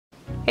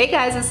Hey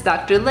guys, it's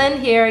Dr.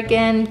 Lynn here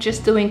again,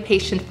 just doing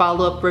patient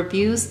follow-up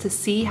reviews to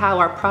see how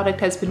our product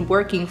has been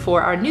working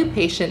for our new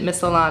patient,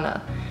 Miss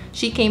Alana.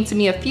 She came to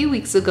me a few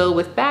weeks ago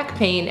with back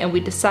pain and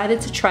we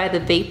decided to try the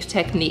vape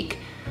technique.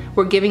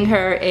 We're giving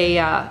her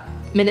a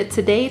minute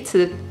today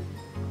to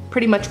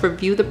pretty much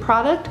review the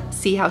product,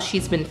 see how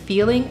she's been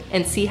feeling,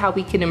 and see how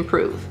we can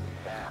improve.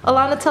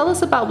 Alana, tell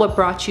us about what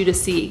brought you to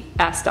see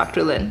Ask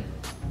Dr. Lynn.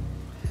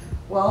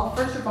 Well,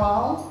 first of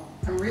all,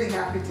 I'm really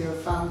happy to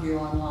have found you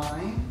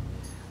online.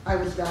 I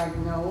was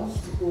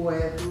diagnosed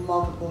with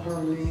multiple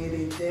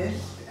herniated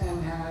discs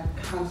and had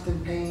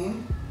constant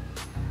pain.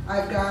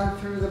 I've gone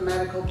through the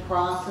medical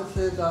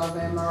processes of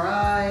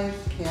MRIs,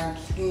 CAT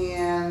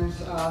scans,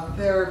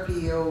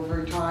 therapy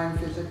over time,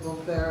 physical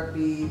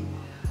therapy,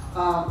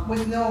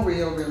 with no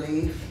real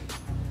relief.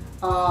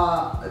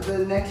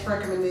 The next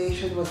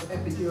recommendation was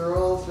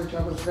epidurals, which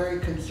I was very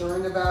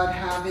concerned about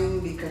having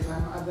because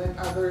I'm on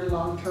other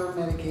long-term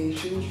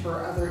medications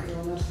for other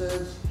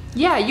illnesses.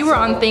 Yeah, you were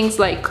on things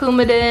like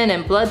Coumadin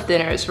and blood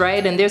thinners,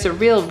 right? And there's a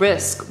real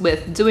risk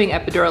with doing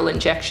epidural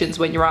injections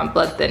when you're on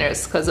blood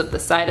thinners because of the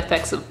side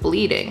effects of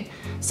bleeding.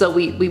 So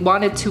we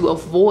wanted to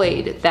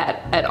avoid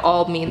that at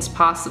all means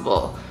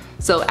possible.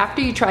 So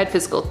after you tried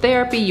physical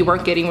therapy, you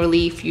weren't getting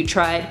relief. You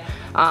tried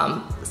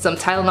some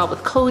Tylenol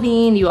with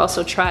codeine. You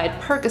also tried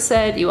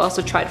Percocet. You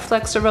also tried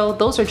Flexeril.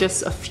 Those are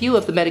just a few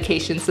of the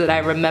medications that I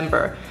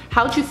remember.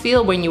 How'd you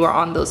feel when you were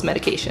on those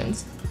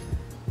medications?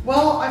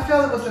 Well, I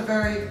felt it was a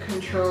very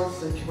controlled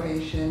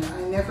situation.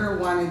 I never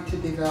wanted to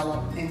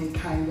develop any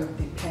kind of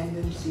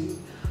dependency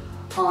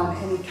on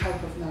any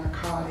type of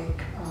narcotic,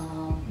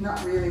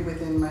 not really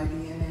within my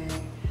DNA.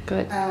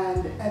 Good.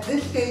 And at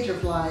this stage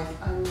of life,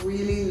 I'm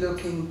really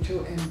looking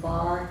to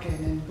embark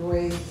and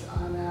embrace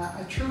on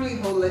a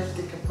truly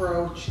holistic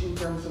approach in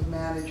terms of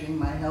managing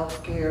my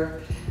health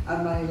care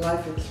and my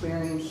life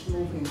experience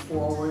moving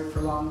forward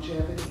for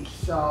longevity.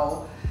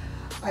 So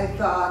I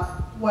thought,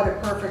 what a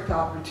perfect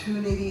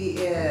opportunity.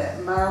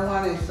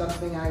 Marijuana is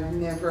something I've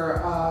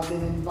never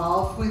been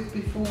involved with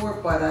before,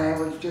 but I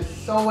was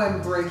just so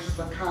embraced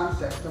the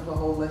concept of a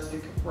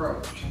holistic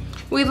approach.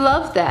 We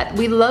love that.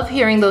 We love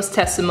hearing those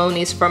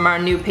testimonies from our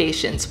new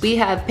patients. We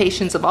have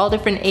patients of all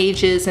different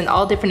ages and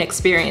all different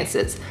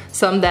experiences.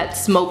 Some that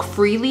smoke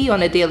freely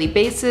on a daily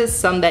basis,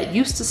 some that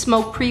used to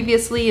smoke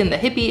previously in the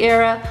hippie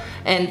era,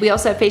 and we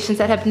also have patients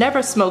that have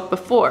never smoked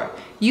before.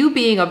 You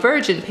being a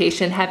virgin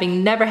patient,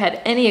 having never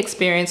had any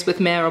experience with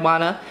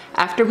marijuana,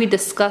 after we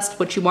discussed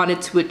what you wanted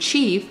to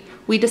achieve,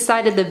 we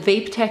decided the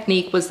vape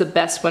technique was the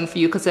best one for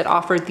you because it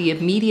offered the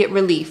immediate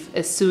relief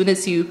as soon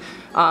as you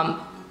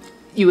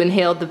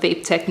inhaled the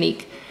vape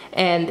technique.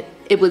 And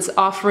it was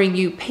offering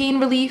you pain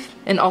relief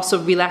and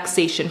also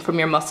relaxation from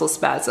your muscle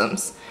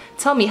spasms.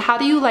 Tell me, how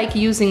do you like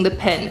using the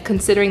pen,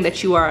 considering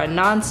that you are a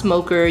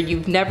non-smoker,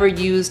 you've never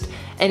used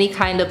any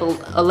kind of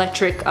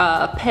electric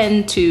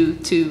pen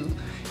to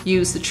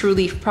use the True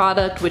Leaf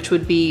product, which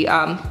would be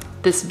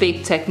this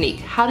vape technique?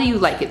 How do you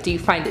like it? Do you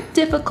find it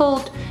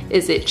difficult?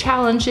 Is it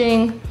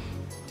challenging?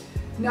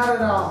 Not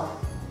at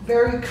all.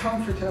 Very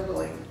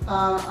comfortably.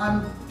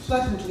 I'm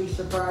pleasantly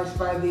surprised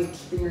by the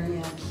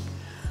experience.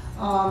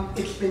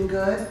 It's been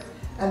good.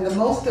 And the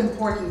most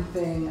important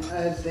thing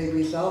is the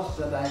results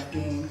that I've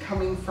gained,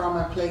 coming from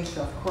a place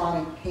of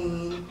chronic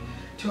pain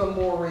to a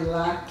more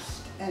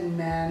relaxed and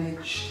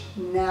managed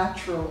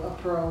natural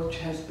approach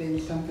has been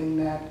something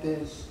that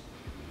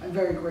I'm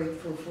very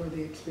grateful for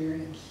the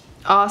experience.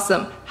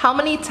 Awesome. How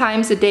many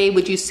times a day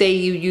would you say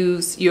you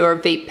use your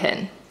vape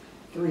pen?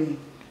 3.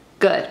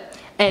 Good.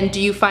 And do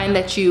you find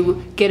that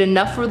you get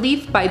enough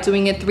relief by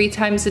doing it 3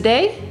 times a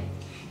day?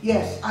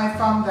 Yes, I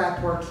found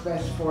that works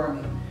best for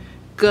me.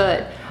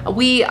 Good.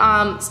 We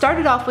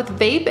started off with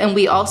vape, and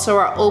we also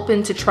are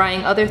open to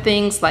trying other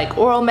things like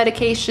oral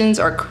medications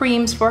or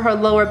creams for her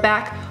lower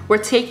back. We're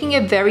taking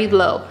it very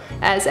low.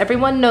 As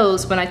everyone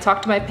knows, when I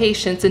talk to my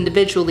patients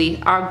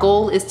individually, our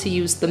goal is to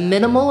use the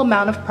minimal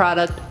amount of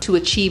product to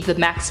achieve the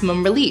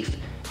maximum relief.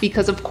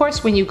 Because of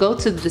course, when you go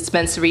to the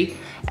dispensary,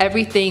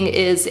 everything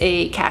is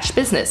a cash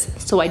business.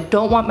 So I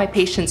don't want my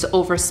patients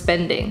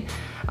overspending.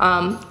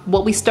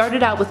 What we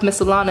started out with Miss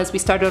Alana is we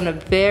started on a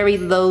very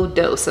low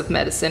dose of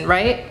medicine,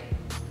 right?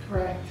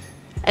 Correct.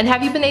 And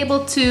have you been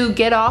able to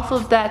get off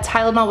of that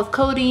Tylenol with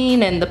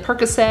codeine and the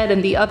Percocet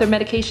and the other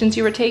medications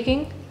you were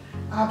taking?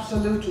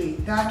 Absolutely.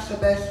 That's the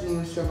best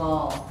news of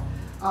all.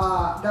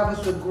 That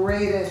was the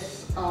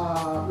greatest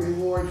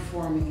reward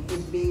for me,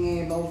 is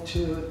being able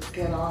to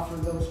get off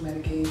of those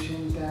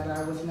medications that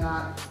I was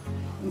not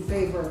in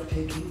favor of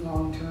taking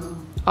long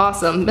term.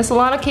 Awesome. Miss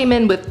Alana came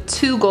in with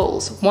 2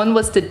 goals. One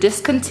was to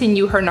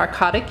discontinue her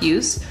narcotic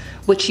use,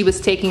 which she was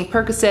taking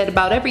Percocet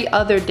about every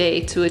other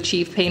day to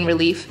achieve pain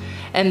relief,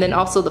 and then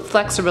also the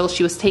Flexeril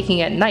she was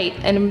taking at night,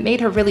 and it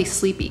made her really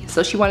sleepy.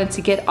 So she wanted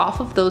to get off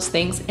of those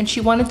things, and she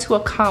wanted to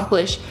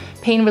accomplish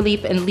pain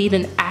relief and lead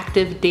an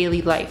active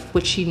daily life,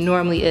 which she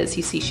normally is.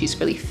 You see, she's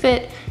really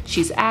fit,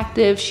 she's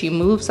active, she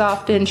moves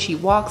often, she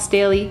walks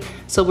daily,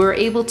 so we were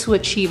able to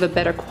achieve a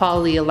better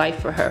quality of life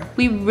for her.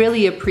 We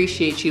really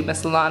appreciate you,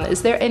 Miss Alana.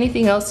 Is there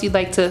anything else you'd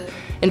like to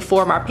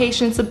inform our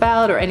patients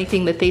about, or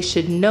anything that they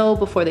should know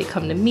before they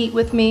come to meet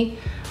with me,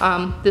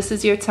 this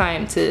is your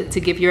time to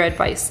give your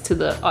advice to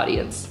the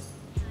audience.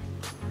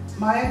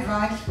 My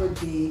advice would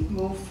be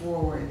move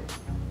forward.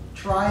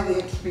 Try the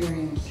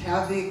experience,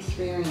 have the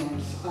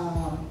experience.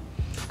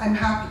 I'm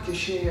happy to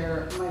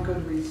share my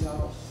good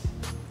results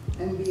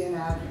and be an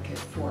advocate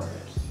for it.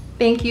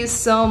 Thank you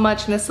so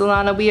much, Ms.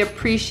 Alana. We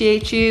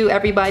appreciate you.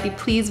 Everybody,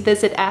 please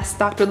visit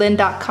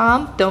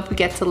AskDrLyn.com. Don't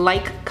forget to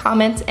like,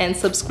 comment, and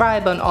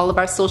subscribe on all of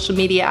our social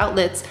media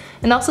outlets.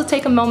 And also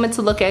take a moment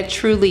to look at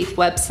TrueLeaf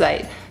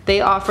website.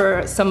 They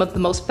offer some of the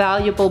most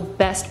valuable,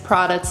 best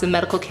products in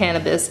medical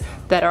cannabis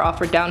that are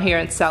offered down here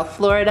in South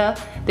Florida.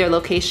 Their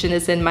location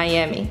is in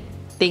Miami.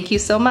 Thank you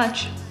so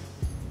much.